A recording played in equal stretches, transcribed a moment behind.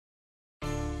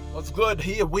What's good?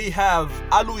 Here we have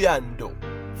Aluyando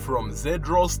from Z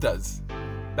Roasters.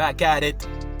 Back at it.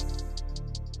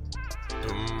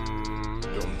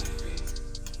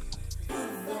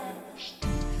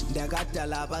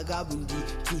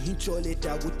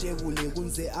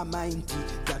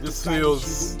 This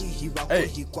feels, hey,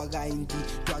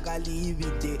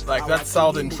 like that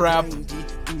Southern trap.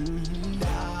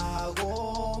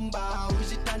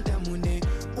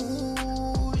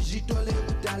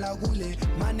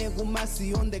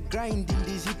 On the grind,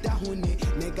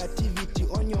 negativity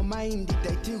on your mind.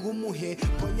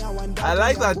 I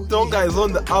like that Tonga is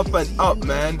on the up and up,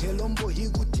 man.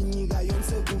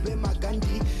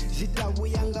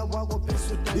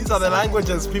 These are the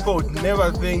languages people would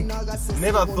never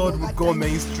thought would go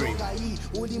mainstream.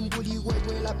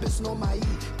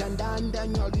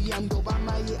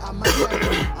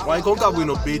 Why Konga we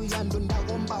no beat?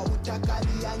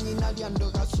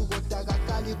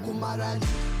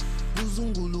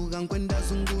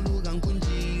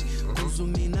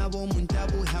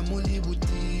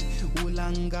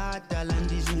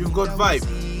 You've got vibe.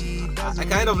 I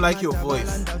kind of like your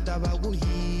voice.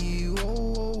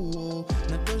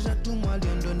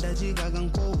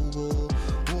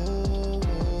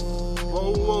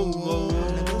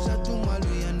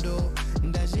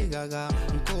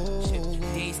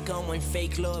 Days come when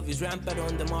fake love is rampant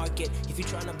on the market. If you're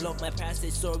trying to block my past,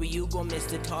 sorry, you gon' miss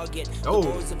the target. Oh,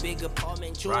 a big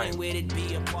apartment, you ain't with it,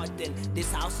 be apart then.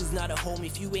 This house is not a home,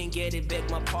 if you ain't get it, beg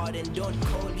my pardon. Don't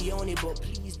call me on it, but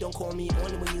please don't call me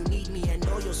only when you need me. I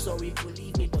know you're sorry,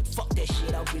 believe me, but fuck that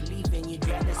shit, I'll believe in you.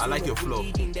 I like your flow.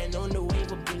 Then on the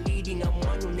wave of bleeding, I'm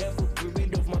one who never be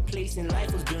rid of my place in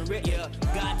life has been written. Yeah,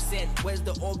 God said, where's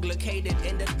the org located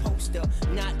in that poster?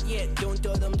 Not yet, don't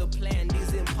tell them the plan,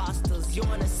 these imposters. You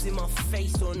wanna see my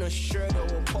face on a shirt or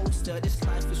a poster? This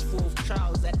life is full of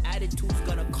trials, that attitude's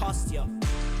gonna cost ya.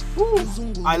 Ooh,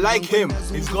 I like him,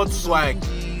 he's got swag.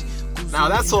 Now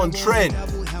that's on trend.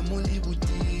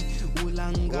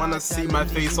 You wanna see my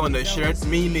face on the shirt,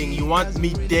 meaning you want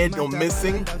me dead or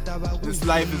missing? This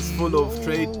life is full of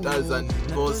traitors and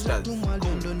imposters.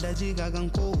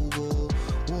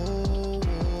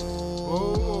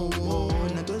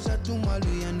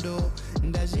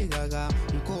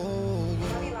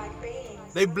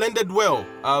 They blended well,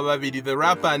 the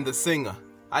rapper and the singer.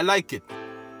 I like it.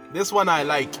 This one I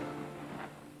like.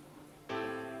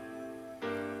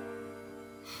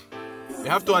 You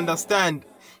have to understand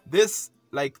this,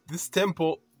 like this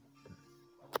tempo,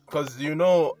 because you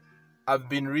know I've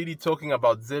been really talking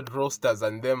about Z Roasters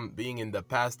and them being in the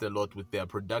past a lot with their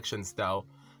production style.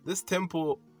 This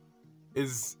tempo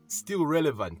is still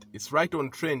relevant. It's right on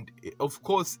trend. Of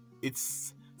course,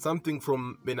 it's something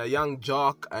from being a young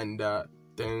jock and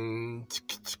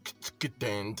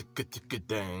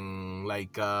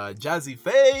like Jazzy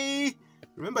Faye.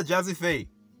 Remember Jazzy Faye?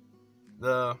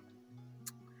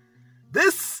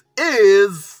 This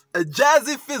is a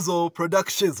Jazzy Fizzle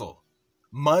production,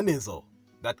 Manizzle,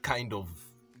 that kind of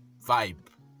vibe,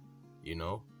 you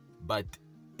know, but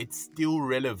it's still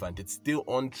relevant. It's still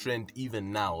on trend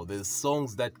even now. There's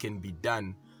songs that can be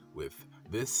done with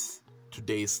this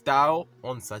today's style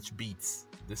on such beats.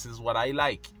 This is what I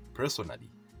like personally.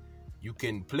 You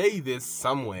can play this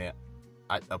somewhere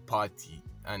at a party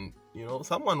and, you know,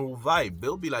 someone will vibe.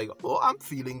 They'll be like, oh, I'm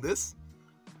feeling this.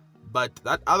 But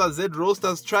that other Z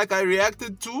Roasters track I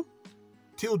reacted to,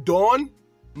 Till Dawn,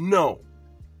 no.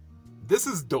 This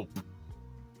is dope.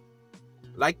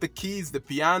 Like the keys, the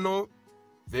piano,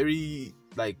 very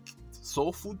like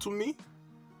soulful to me.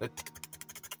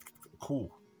 Cool.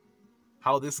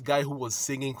 How this guy who was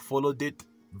singing followed it,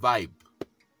 vibe.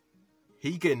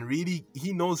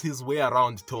 He knows his way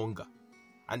around Tonga.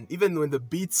 And even when the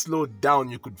beat slowed down,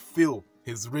 you could feel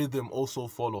his rhythm also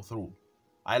follow through.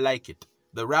 I like it.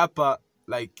 The rapper,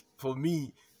 like, for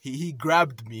me, he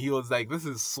grabbed me. He was like, this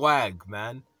is swag,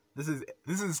 man. This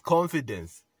is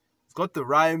confidence. It's got the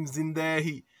rhymes in there.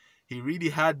 He really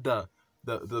had the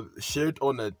shirt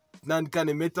on a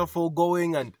non-kind metaphor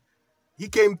going, and he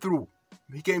came through.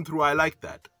 I like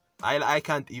that. I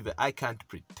can't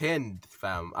pretend,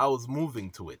 fam. I was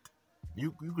moving to it.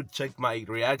 You could check my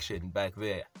reaction back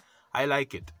there. I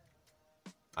like it.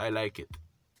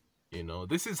 You know,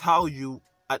 this is how you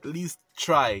at least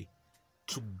try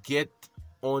to get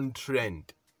on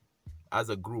trend as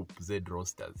a group, Z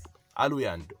Roasters.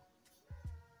 Aluyando.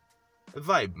 The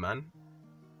vibe, man.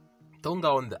 Tonga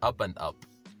on the up and up.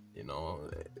 You know,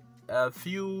 a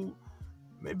few,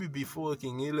 maybe before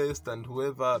King Illest and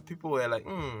whoever, people were like,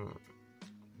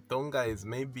 Tonga is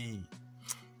maybe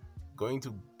going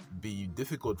to be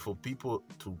difficult for people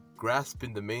to grasp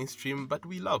in the mainstream, but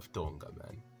we love Tonga,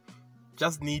 man.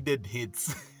 just needed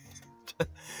hits.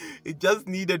 It just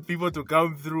needed people to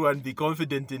come through and be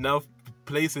confident enough to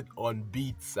place it on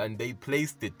beats, and they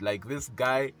placed it. Like this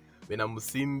guy, Bena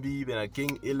Musimbi, Bena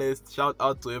King Illest. Shout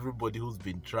out to everybody who's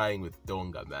been trying with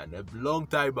Tonga, man. A long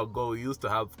time ago, we used to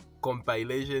have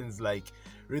compilations like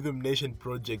Rhythm Nation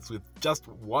projects with just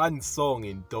one song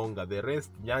in Tonga, the rest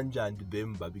Nyanja and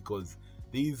Bemba, because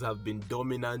these have been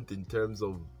dominant in terms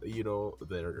of, you know,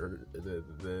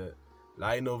 the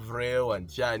line of rail and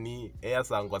Shani, Air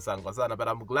Sangwa Sangwa Sana. But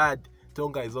I'm glad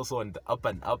Tonga is also on the up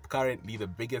and up. Currently, the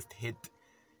biggest hit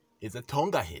is a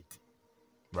Tonga hit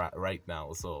right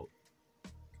now. So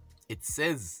it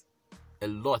says a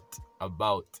lot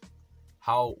about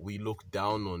how we look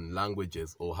down on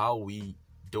languages, or how we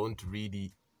don't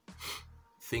really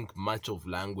think much of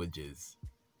languages,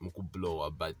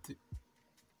 Mukubloa. But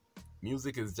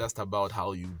music is just about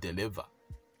how you deliver,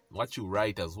 what you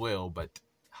write as well, but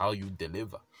how you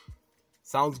deliver.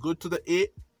 Sounds good to the ear,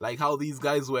 like how these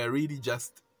guys were really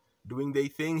just doing their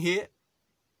thing here.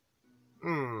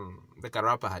 The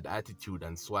rapper had attitude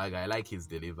and swag. I like his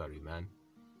delivery, man.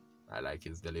 I like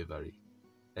his delivery.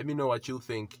 Let me know what you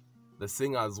think. The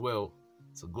singer as well,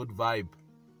 it's a good vibe,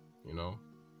 you know.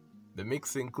 The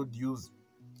mixing could use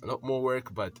a lot more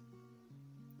work, but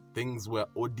things were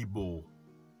audible.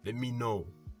 Let me know.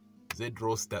 Z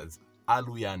Rosters,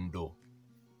 Aluyando.